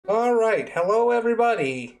Alright, hello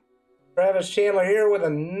everybody. Travis Chandler here with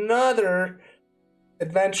another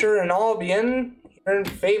adventure in Albion here in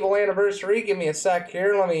Fable Anniversary. Give me a sec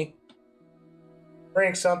here, let me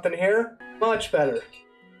drink something here. Much better.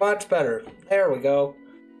 Much better. There we go.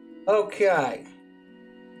 Okay.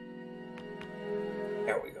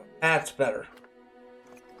 There we go. That's better.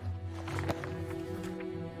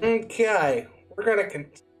 Okay. We're gonna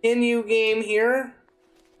continue game here.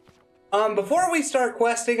 Before we start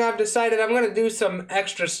questing, I've decided I'm going to do some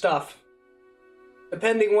extra stuff.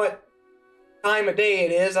 Depending what time of day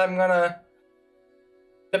it is,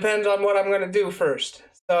 depends on what I'm going to do first.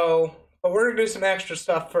 But we're going to do some extra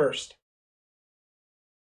stuff first.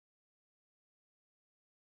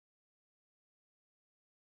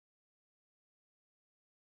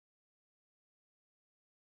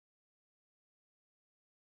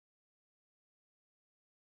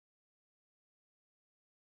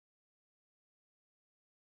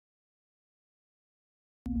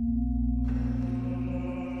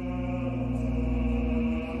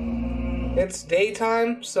 It's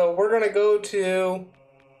daytime, so we're gonna go to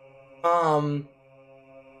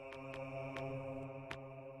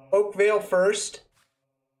Oakvale first.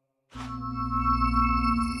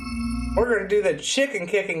 We're gonna do the chicken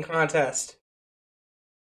kicking contest.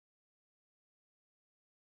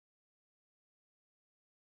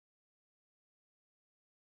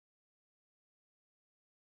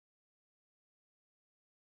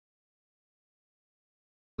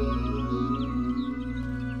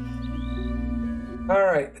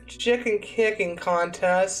 Alright, the chicken kicking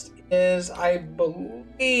contest is, I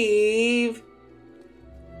believe,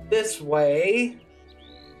 this way.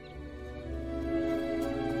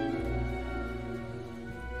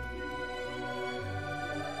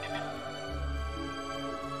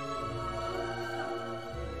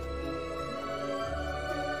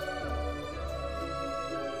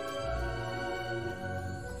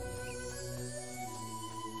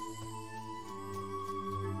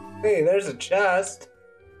 Hey, there's a chest.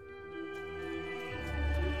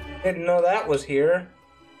 Didn't know that was here.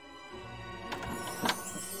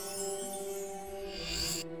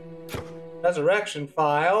 Resurrection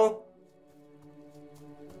file.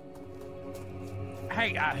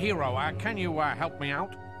 Hey, hero, can you help me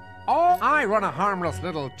out? Oh, I run a harmless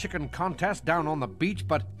little chicken contest down on the beach,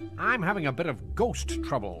 but I'm having a bit of ghost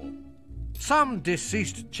trouble. Some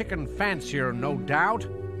deceased chicken fancier, no doubt.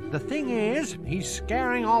 The thing is, he's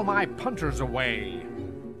scaring all my punters away.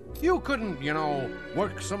 You couldn't,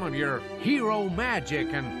 work some of your hero magic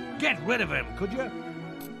and get rid of him, could you?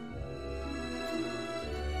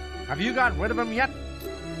 Have you got rid of him yet?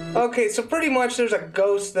 Okay, so pretty much there's a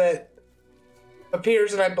ghost that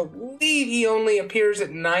appears, and I believe he only appears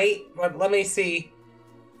at night, but let me see.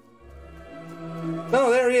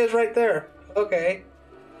 No, there he is right there. Okay.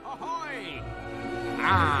 Ahoy!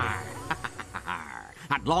 Ah!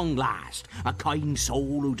 At long last, a kind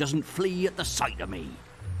soul who doesn't flee at the sight of me.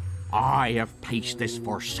 I have paced this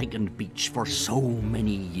forsaken beach for so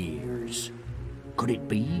many years. Could it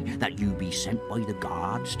be that you be sent by the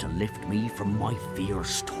gods to lift me from my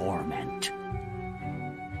fierce torment?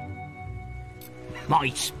 My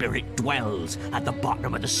spirit dwells at the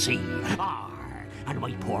bottom of the sea, and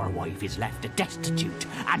my poor wife is left destitute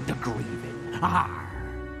and grieving.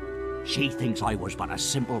 She thinks I was but a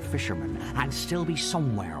simple fisherman and still be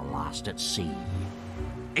somewhere lost at sea.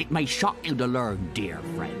 It may shock you to learn, dear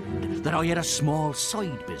friend, that I had a small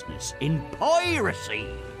side business in piracy.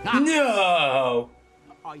 No!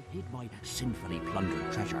 I hid my sinfully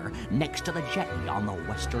plundered treasure next to the jetty on the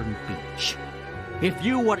western beach. If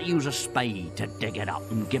you were to use a spade to dig it up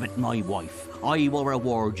and give it my wife, I will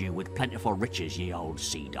reward you with plentiful riches, ye old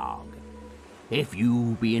sea dog. If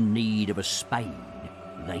you be in need of a spade,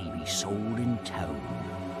 they be sold in town.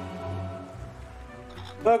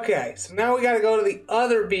 Okay, so now we gotta go to the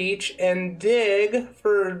other beach and dig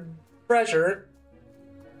for treasure.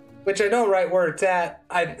 Which I know right where it's at.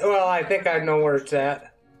 I think I know where it's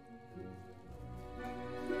at.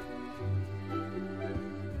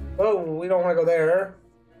 Oh, we don't want to go there.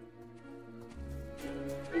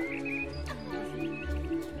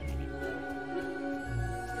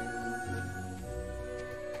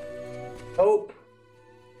 Oh.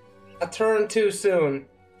 I turned too soon.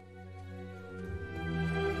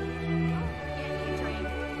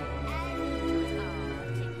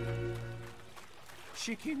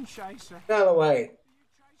 Chicken chaser. Out of the way.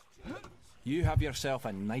 You have yourself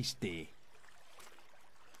a nice day.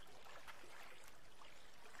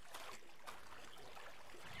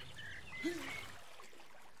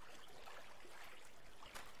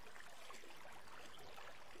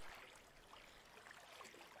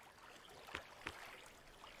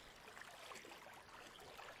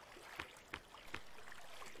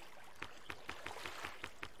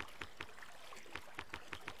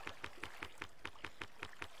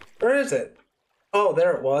 Where is it? Oh,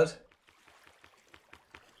 there it was.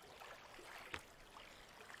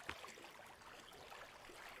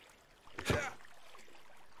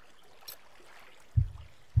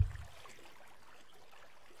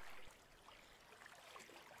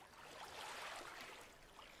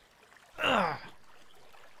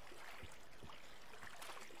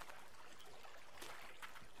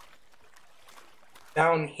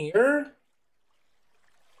 Down here?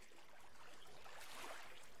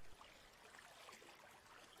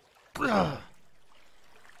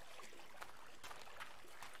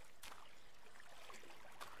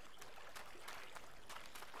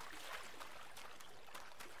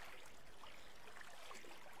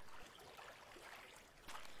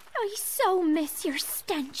 I so miss your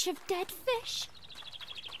stench of dead fish.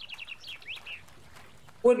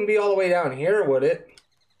 Wouldn't be all the way down here, would it?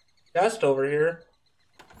 Just over here.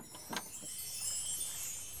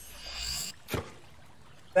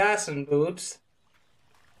 Fasten boots.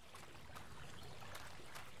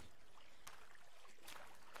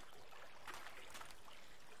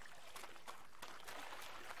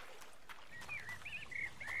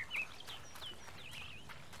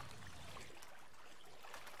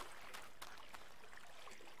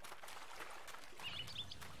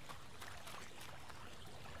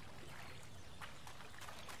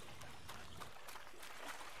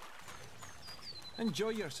 Enjoy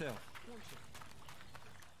yourself.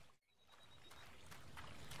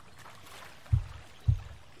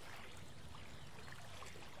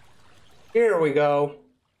 Here we go.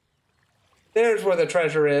 There's where the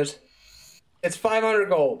treasure is. It's 500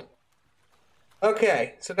 gold.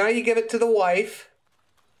 Okay, so now you give it to the wife.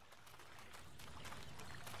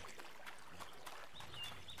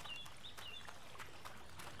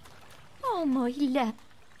 Oh, my love.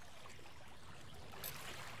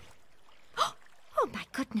 Oh, my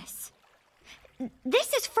goodness.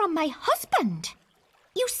 This is from my husband.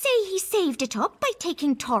 You say he saved it up by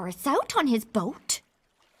taking tourists out on his boat?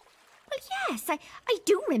 Well, yes, I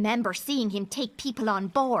do remember seeing him take people on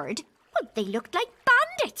board. Well, they looked like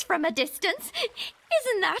bandits from a distance.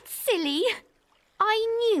 Isn't that silly?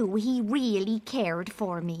 I knew he really cared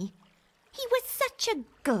for me. He was such a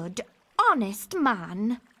good, honest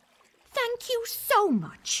man. Thank you so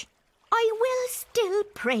much. I will still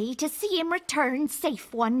pray to see him return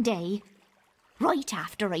safe one day, right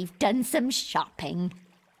after I've done some shopping.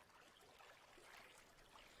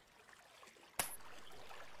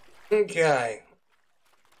 Okay.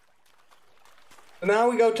 So now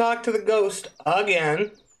we go talk to the ghost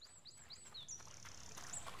again.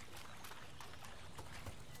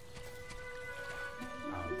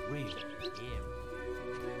 Oh, really?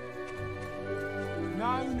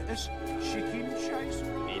 Known as Chicken Chaser.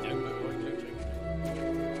 He don't look like a chicken.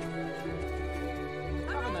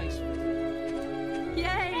 Have a nice one.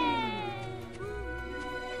 Yay!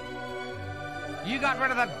 You got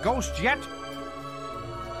rid of that ghost yet?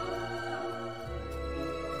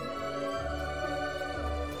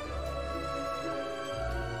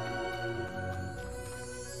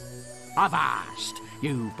 Avast!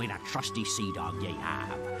 You've been a trusty sea dog, ye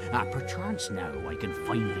have. Perchance now I can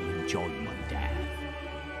finally enjoy my death.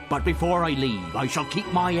 But before I leave, I shall keep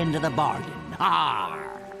my end of the bargain.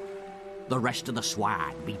 Arr! The rest of the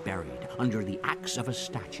swag be buried under the axe of a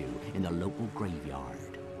statue in the local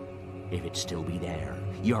graveyard. If it still be there,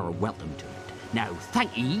 you're welcome to it. Now,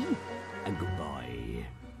 thank ye, and goodbye.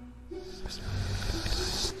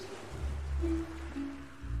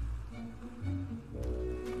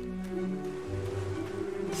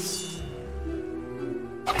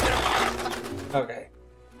 Okay.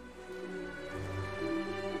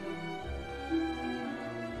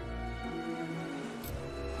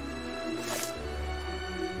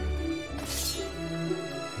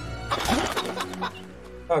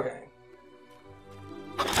 Okay.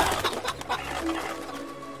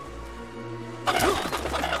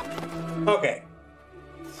 Okay.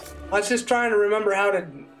 I was just trying to remember how to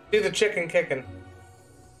do the chicken kicking.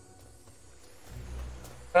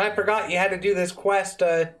 And I forgot you had to do this quest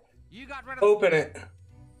to You got rid of... open it.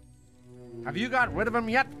 Have you got rid of him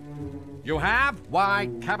yet? You have? Why,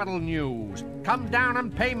 capital news. Come down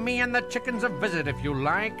and pay me and the chickens a visit if you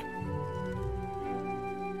like.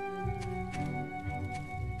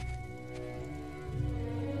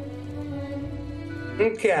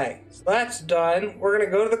 Okay, so that's done. We're gonna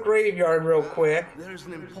go to the graveyard real quick. There's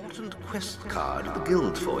an important quest card at the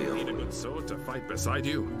guild for you. Need a good sword to fight beside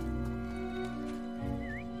you.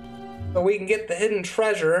 So we can get the hidden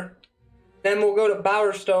treasure. Then we'll go to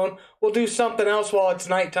Bowerstone. We'll do something else while it's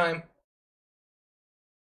nighttime.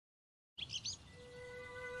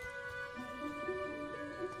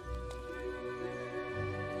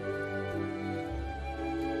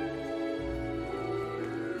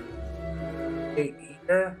 Right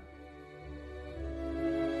here.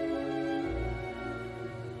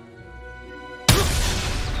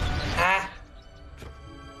 Ah!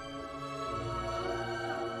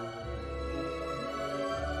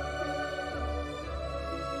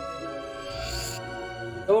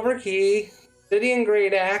 Silver key, city and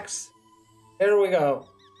great axe. There we go.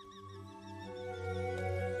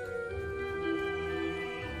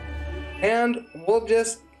 And we'll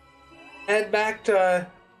just head back to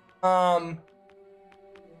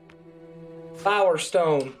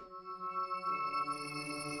Bowerstone.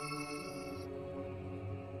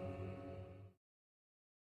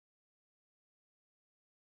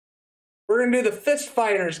 We're gonna do the Fist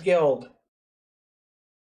Fighters Guild.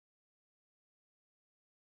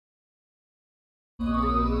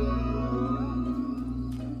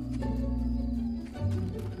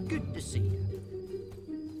 Good to see you.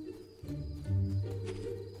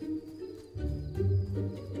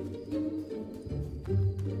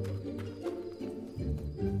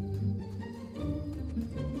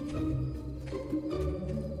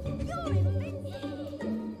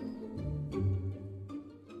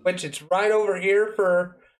 Which it's right over here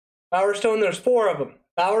for Bowerstone. There's 4 of them.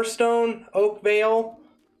 Bowerstone, Oakvale,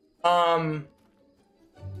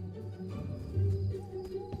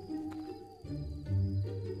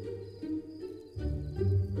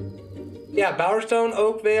 yeah, Bowerstone,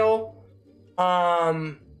 Oakvale,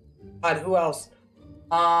 God, who else?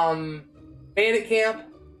 Bandit Camp,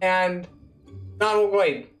 and Donald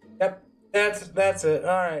Glade. Yep, that's it. All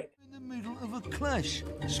right. In the middle of a clash.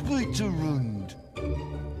 Split around.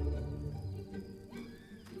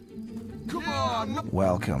 Come on!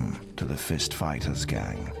 Welcome to the Fist Fighters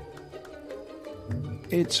gang.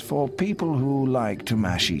 It's for people who like to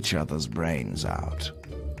mash each other's brains out.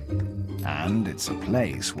 And it's a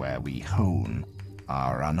place where we hone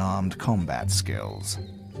our unarmed combat skills.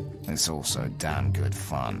 It's also damn good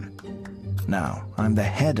fun. Now, I'm the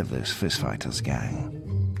head of this Fist Fighters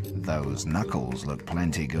gang. Those knuckles look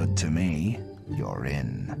plenty good to me. You're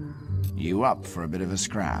in. You up for a bit of a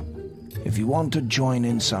scrap? If you want to join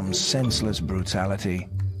in some senseless brutality,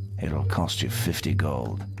 it'll cost you 50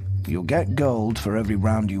 gold. You'll get gold for every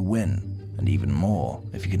round you win, and even more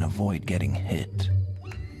if you can avoid getting hit.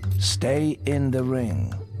 Stay in the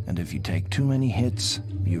ring, and if you take too many hits,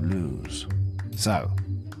 you lose. So,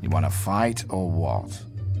 you want to fight or what?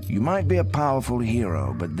 You might be a powerful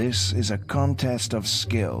hero, but this is a contest of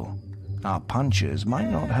skill. Our punches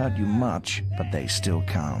might not hurt you much, but they still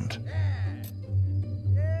count.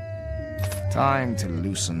 Time to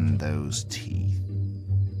loosen those teeth.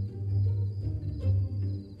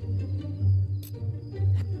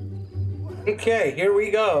 Okay, here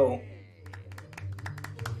we go.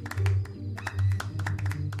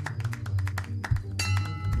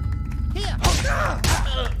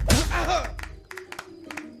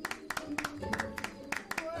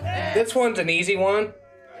 This one's an easy one.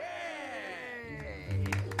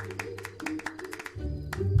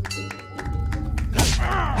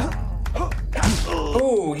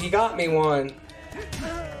 Ooh, he got me one.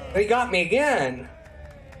 He got me again.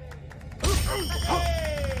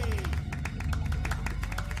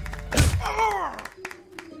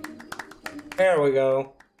 There we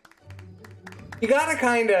go. You gotta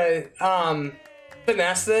kinda,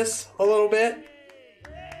 finesse this a little bit.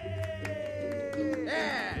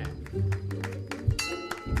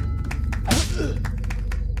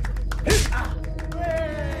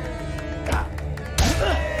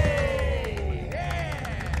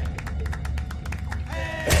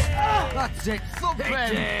 That's it, thump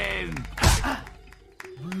him!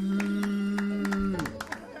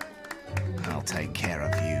 I'll take care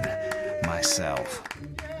of you myself.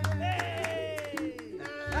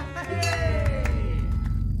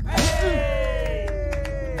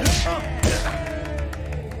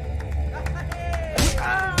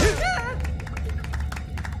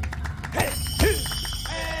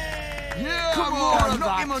 Yeah, come on,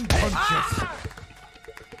 knock him unconscious!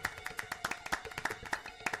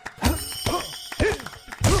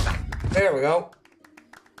 There we go.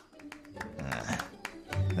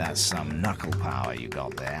 That's some knuckle power you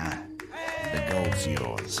got there. The gold's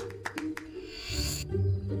yours.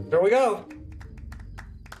 There we go.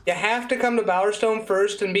 You have to come to Bowerstone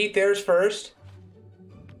first and beat theirs first.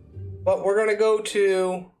 But we're gonna go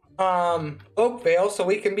to Oakvale so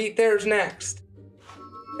we can beat theirs next.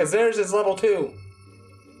 Because theirs is level 2.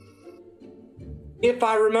 If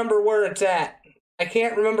I remember where it's at. I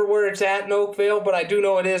can't remember where it's at in Oakvale, but I do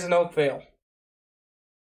know it is in Oakvale.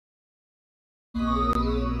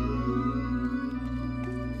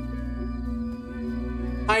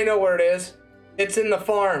 I know where it is. It's in the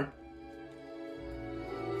farm.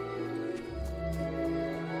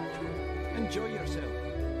 Enjoy yourself.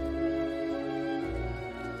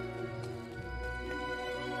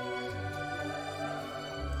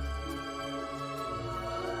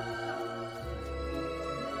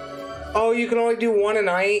 Oh, you can only do one a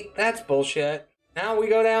night? That's bullshit. Now we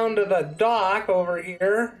go down to the dock over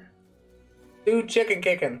here. Do chicken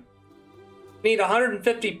kicking. Need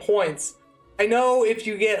 150 points. I know if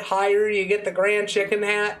you get higher, you get the grand chicken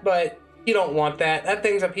hat, but you don't want that. That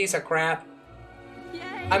thing's a piece of crap. Yay.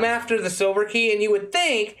 I'm after the silver key, and you would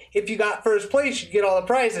think if you got first place, you'd get all the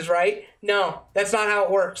prizes, right? No, that's not how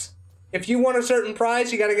it works. If you want a certain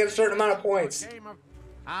prize, you gotta get a certain amount of points.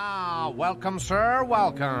 Welcome, sir,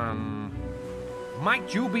 welcome.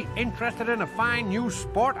 Might you be interested in a fine new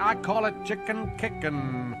sport? I call it chicken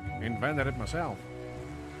kicking. Invented it myself.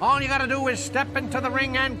 All you gotta do is step into the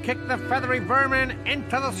ring and kick the feathery vermin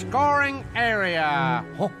into the scoring area.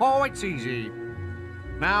 Oh, it's easy.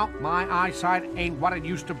 Now, my eyesight ain't what it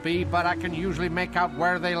used to be, but I can usually make out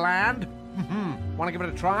where they land. Wanna give it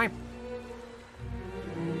a try?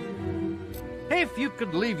 If you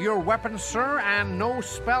could leave your weapon, sir, and no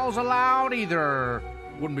spells allowed either.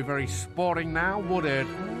 Wouldn't be very sporting now, would it?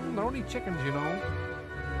 They're only chickens, you know.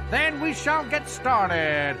 Then we shall get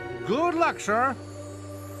started. Good luck, sir.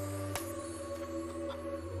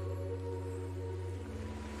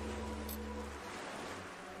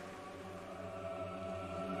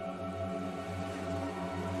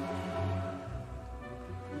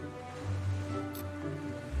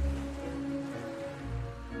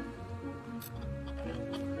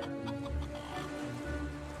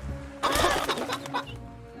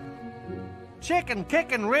 Chicken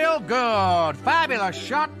kicking real good. Fabulous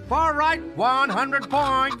shot. Far right. 100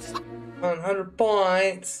 points. 100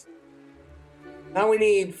 points. Now we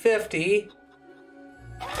need 50.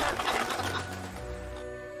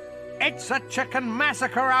 It's a chicken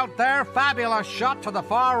massacre out there. Fabulous shot to the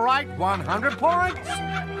far right. 100 points.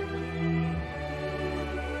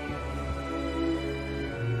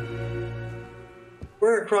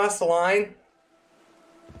 We're across the line.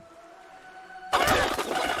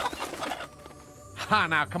 Ah,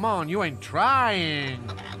 now come on, you ain't trying.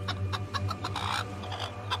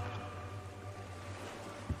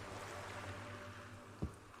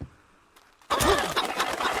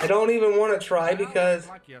 I don't even want to try because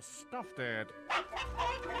like you stuffed it.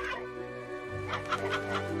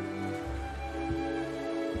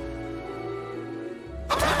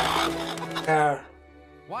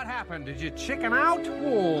 What happened? Did you chicken out?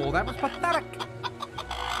 Oh, that was pathetic.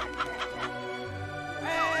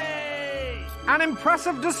 An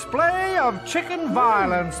impressive display of chicken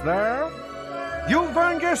violence there. You've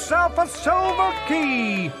earned yourself a silver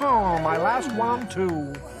key. Oh, my last one,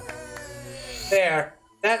 too. There.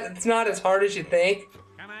 That's not as hard as you think.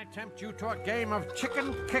 Can I tempt you to a game of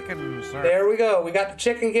chicken kicking, sir? There we go. We got the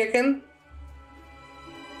chicken kicking.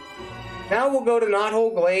 Now we'll go to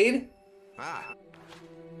Knothole Glade.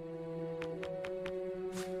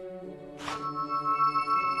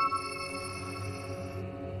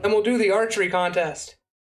 And we'll do the archery contest.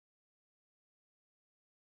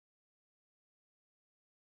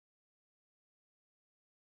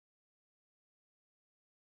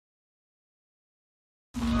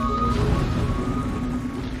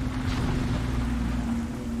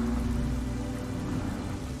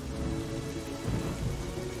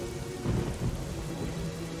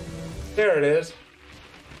 There it is.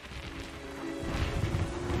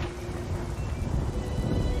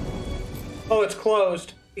 Oh, it's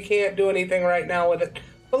closed. We can't do anything right now with it.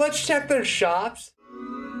 But let's check their shops.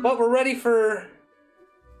 But we're ready for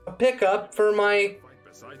a pickup for my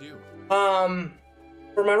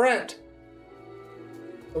for my rent.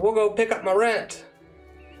 So we'll go pick up my rent.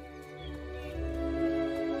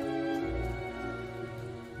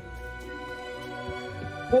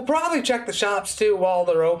 We'll probably check the shops too while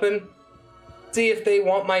they're open. See if they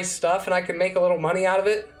want my stuff and I can make a little money out of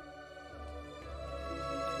it.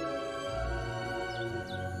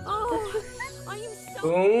 Oh, I am so...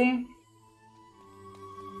 Boom.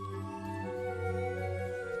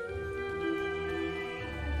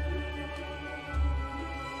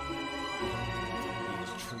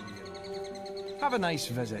 Have a nice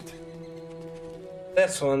visit.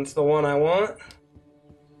 This one's the one I want.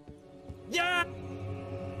 Yeah!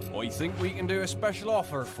 I think we can do a special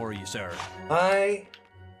offer for you, sir.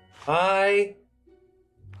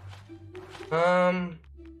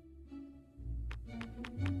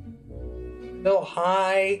 Still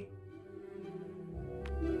high.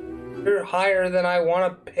 You're higher than I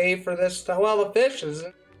want to pay for this stuff. Well, the fish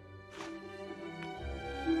isn't.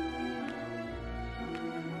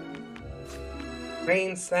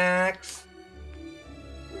 Grain sacks.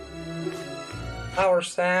 Flour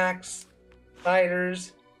sacks.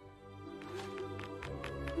 Fighters.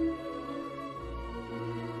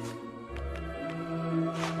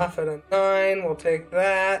 Profit of 9, we'll take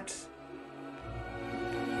that.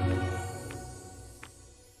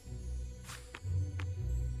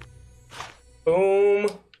 Boom.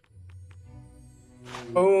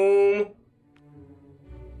 Boom.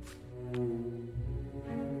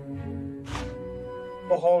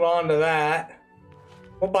 We'll hold on to that.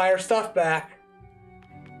 We'll buy our stuff back.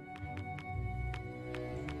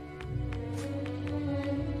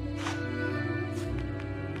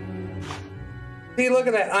 See, look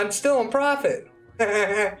at that. I'm still in profit.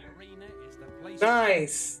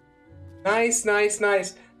 Nice. Nice, nice,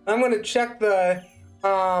 nice. I'm going to check the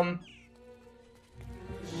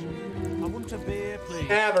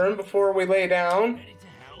tavern before we lay down.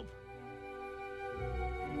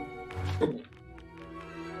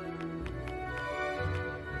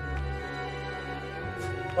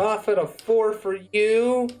 Profit of 4 for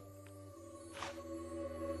you.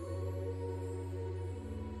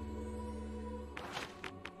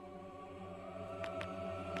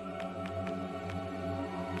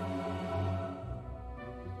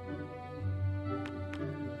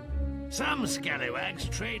 Some scallywags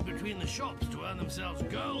trade between the shops to earn themselves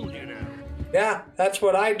gold, you know. Yeah, that's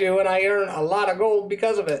what I do, and I earn a lot of gold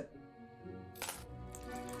because of it.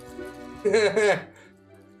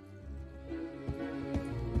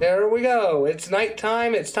 There we go. It's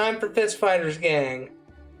nighttime. It's time for Fist Fighters gang.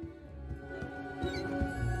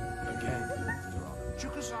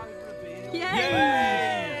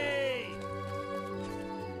 Yay!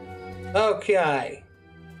 Okay.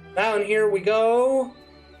 Down here we go.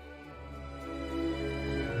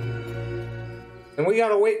 And we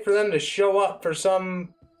gotta wait for them to show up for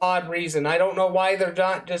some odd reason. I don't know why they're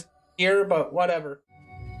not just here, but whatever.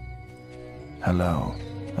 Hello,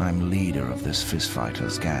 I'm leader of this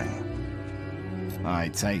Fistfighters gang. I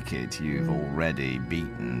take it you've already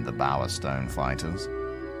beaten the Bowerstone fighters.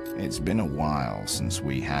 It's been a while since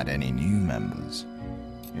we had any new members.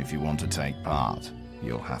 If you want to take part,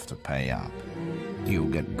 you'll have to pay up. You'll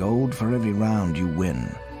get gold for every round you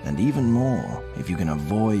win, and even more if you can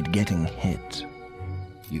avoid getting hit.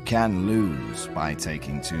 You can lose by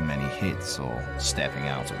taking too many hits or stepping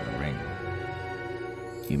out of the ring.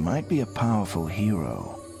 You might be a powerful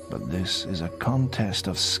hero, but this is a contest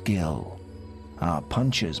of skill. Our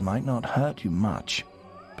punches might not hurt you much,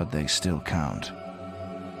 but they still count.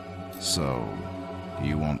 So,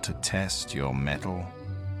 you want to test your mettle?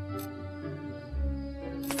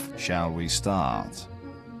 Shall we start?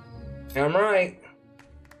 I'm right.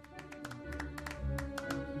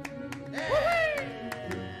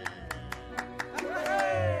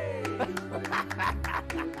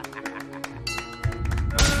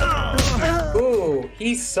 Ooh,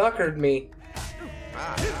 he suckered me.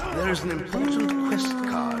 There's an important quest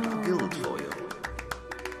card of the guild for you.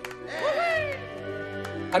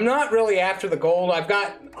 I'm not really after the gold. I've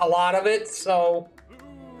got a lot of it, so...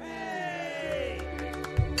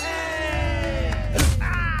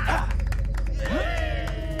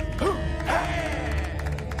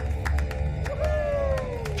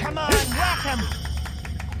 Come on, whack him!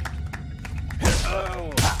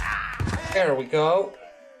 There we go.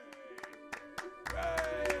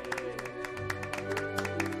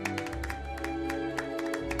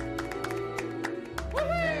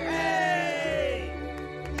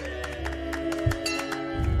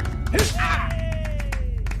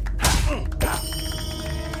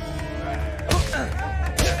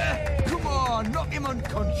 Come on, knock him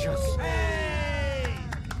unconscious.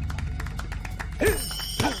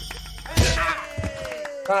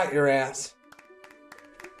 Got your ass.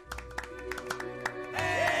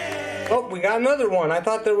 Oh, we got another one. I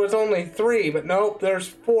thought there was only 3, but nope, there's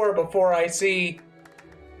 4 before I see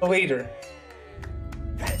the leader.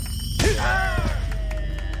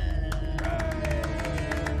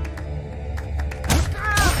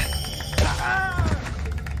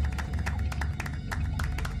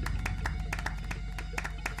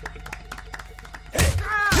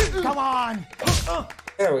 Come on!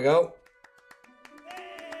 There we go.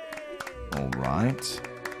 All right,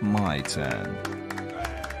 my turn.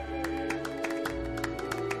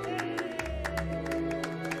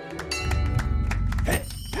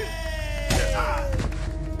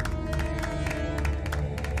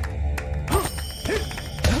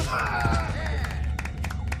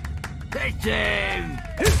 Hit him!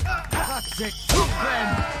 That's it, took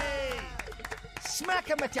them! Smack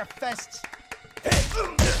him with your fists!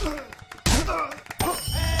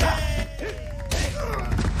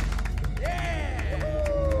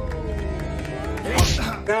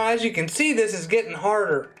 Now, as you can see, this is getting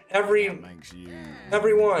harder. Every one.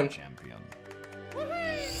 Champion.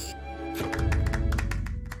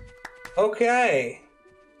 Okay.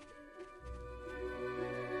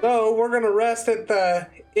 So we're gonna rest at the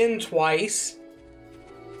inn twice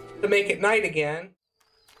to make it night again.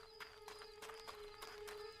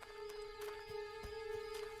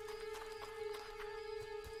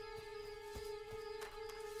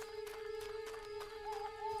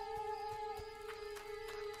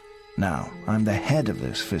 Now, I'm the head of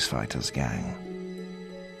this fistfighters gang.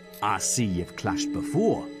 I see you've clashed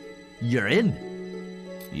before. You're in.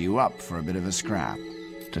 You up for a bit of a scrap?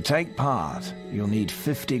 To take part, you'll need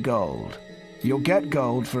 50 gold. You'll get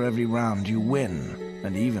gold for every round you win,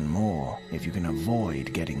 and even more if you can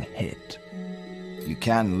avoid getting hit. You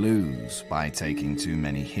can lose by taking too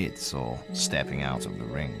many hits or stepping out of the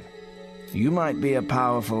ring. You might be a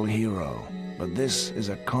powerful hero, but this is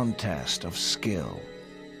a contest of skill.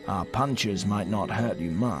 Our punches might not hurt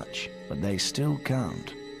you much, but they still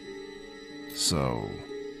count. So,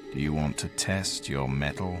 do you want to test your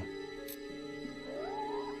mettle?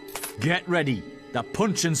 Get ready. The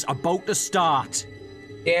punching's about to start.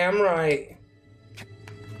 Damn right.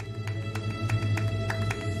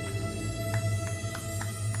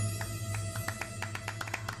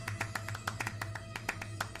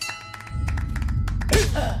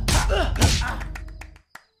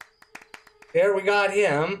 There, we got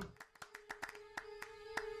him.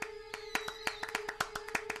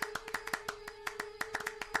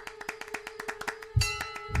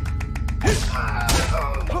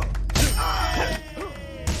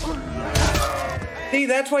 See,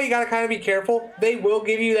 that's why you gotta kind of be careful. They will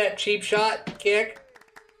give you that cheap shot kick.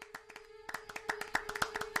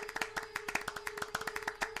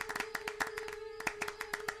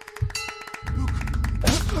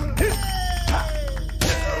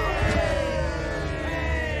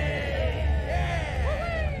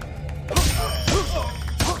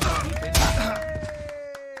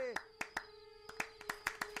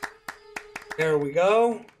 There we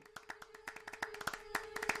go.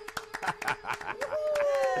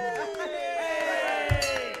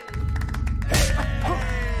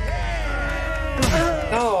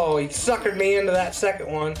 Oh, he suckered me into that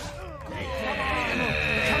second one. Come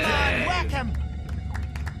on, whack him!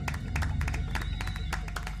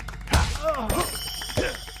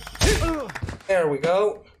 There we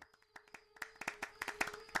go.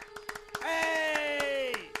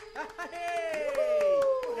 Hey!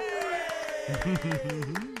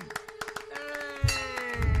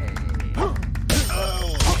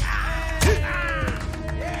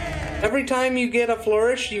 Every time you get a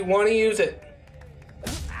flourish, you want to use it.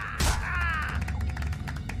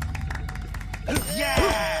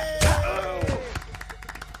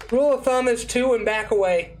 Rule of thumb is 2 and back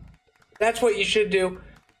away. That's what you should do.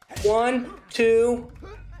 1, 2,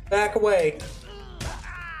 back away.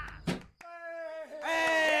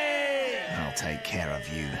 I'll take care of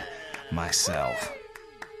you myself.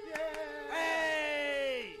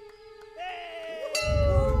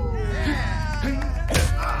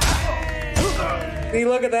 See,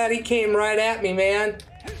 look at that. He came right at me, man.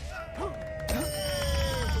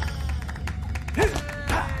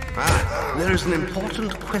 Ah, there is an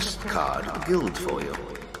important quest card at the guild for you.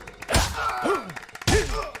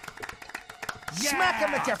 Smack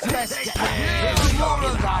him with your fist! Here's more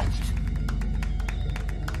of that!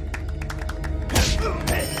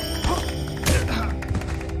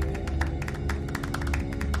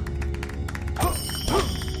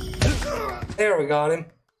 There, we got him.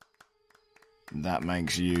 That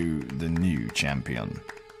makes you the new champion.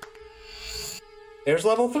 There's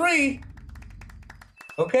level 3.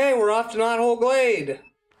 Okay, we're off to Knothole Glade.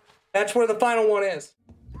 That's where the final one is.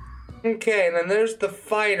 Okay, and then there's the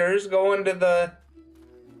fighters going to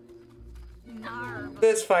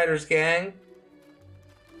this fighters gang.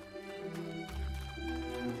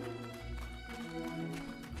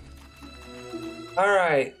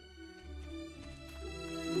 Alright.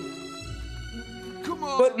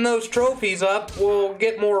 Putting those trophies up, we'll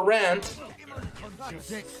get more rent.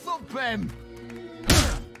 That's it, thump him!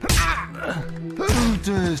 Who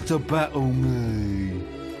dares to battle me?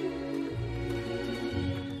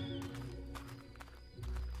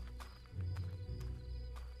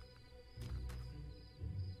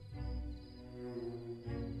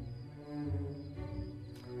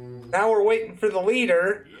 Now we're waiting for the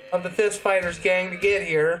leader of the Fist Fighters gang to get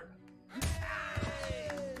here.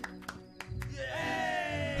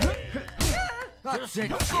 That's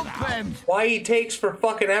it, thump him! Why he takes for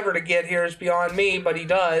fucking ever to get here is beyond me, but he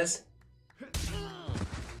does.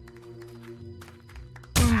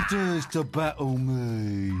 Who dares to battle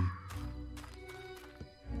me?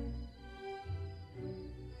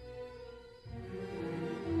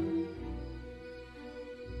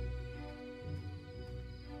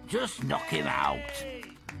 Just knock him out.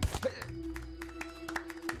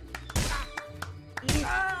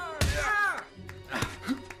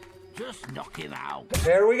 Just knock him out.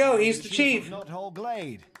 There we go, he's the chief. Not whole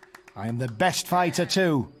glade. I am the best fighter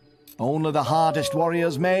too. Only the hardest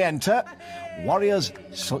warriors may enter. Warriors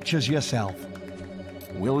such as yourself.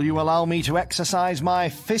 Will you allow me to exercise my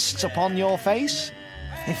fists upon your face?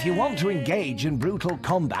 If you want to engage in brutal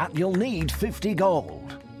combat, you'll need 50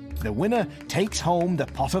 gold. The winner takes home the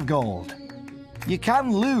pot of gold. You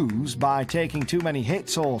can lose by taking too many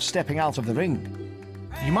hits or stepping out of the ring.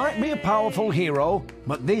 You might be a powerful hero,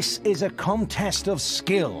 but this is a contest of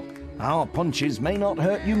skill. Our punches may not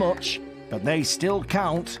hurt you much, but they still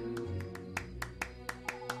count.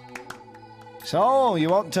 So, you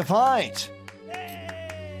want to fight?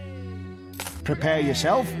 Prepare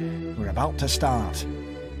yourself. We're about to start.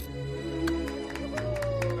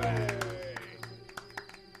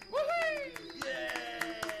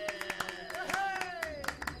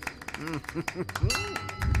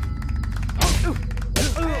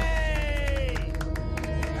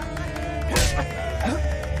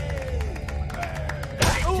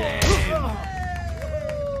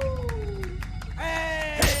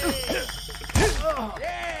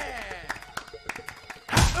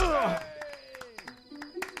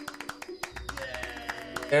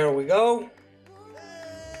 There we go.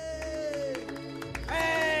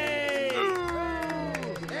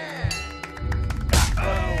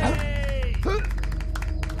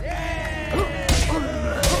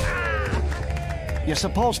 You're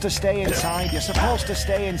supposed to stay inside. You're supposed to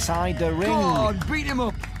stay inside the ring. Come on, beat him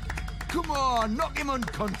up. Come on, knock him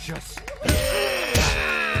unconscious.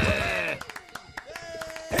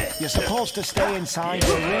 You're supposed to stay inside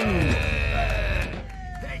the ring.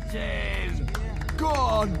 Go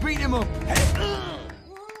on, beat him up.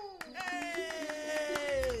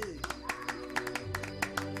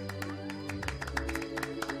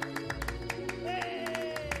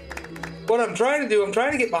 What I'm trying to do, I'm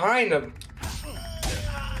trying to get behind him.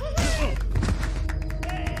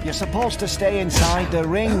 You're supposed to stay inside the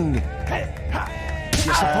ring.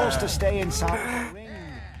 You're supposed to stay inside the ring.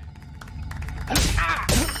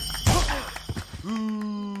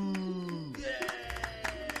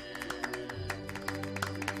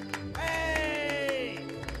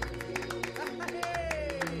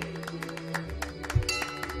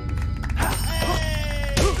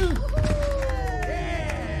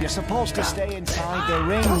 You're supposed to stay inside the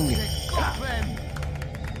ring.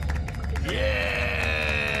 Yeah!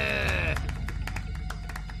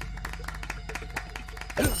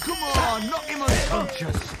 Come on, knock him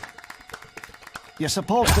unconscious. You're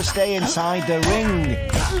supposed to stay inside the ring.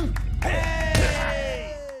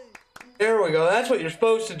 There we go. That's what you're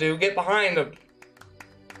supposed to do. Get behind him.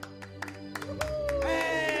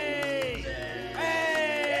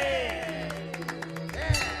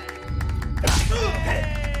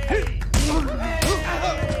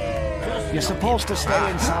 You're supposed to stay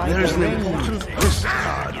inside There's the an ring. important quest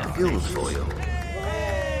card Guildfoil.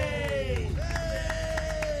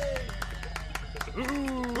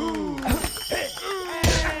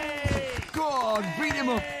 Go on, beat him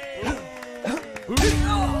up.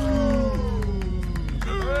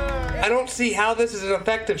 I don't see how this is an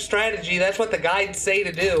effective strategy. That's what the guides say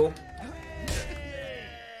to do.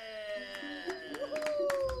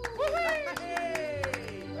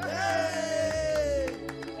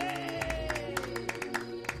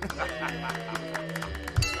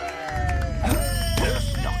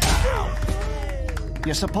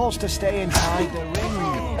 You're supposed to stay inside the ring.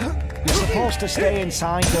 You're supposed to stay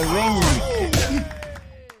inside the ring.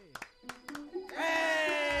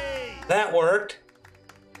 That worked.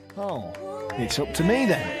 Oh, it's up to me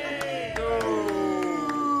then.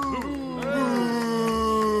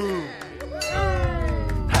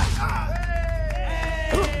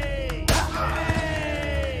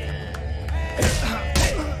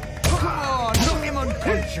 Come on, knock him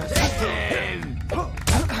unconscious.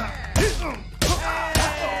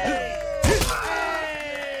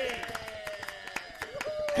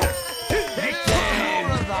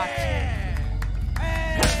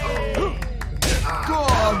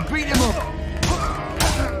 Beat him up!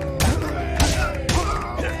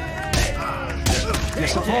 You're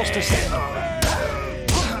supposed to stay.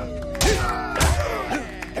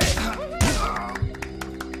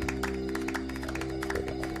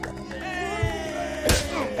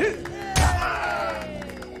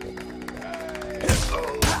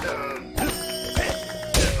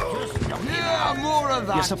 Yeah, more of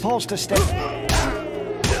that! You're supposed to stay.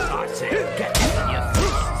 That's it. Get in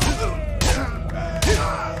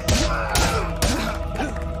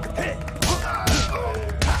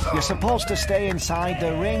your You're supposed to stay inside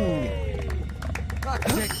the ring.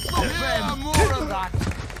 That's it. Yeah, more of that.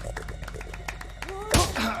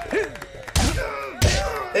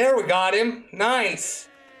 There, we got him. Nice.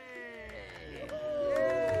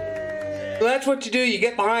 So that's what you do. You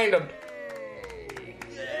get behind him.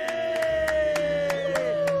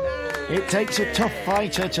 It takes a tough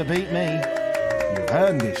fighter to beat me. You've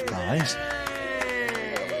earned this prize.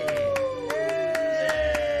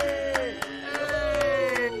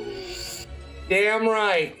 Damn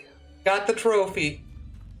right. Got the trophy.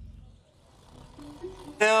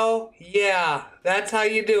 Hell yeah. That's how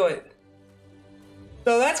you do it.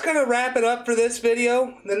 So that's going to wrap it up for this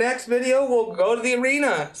video. The next video, we'll go to the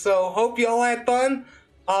arena. So hope you all had fun.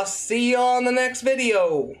 I'll see you all in the next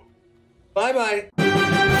video. Bye-bye.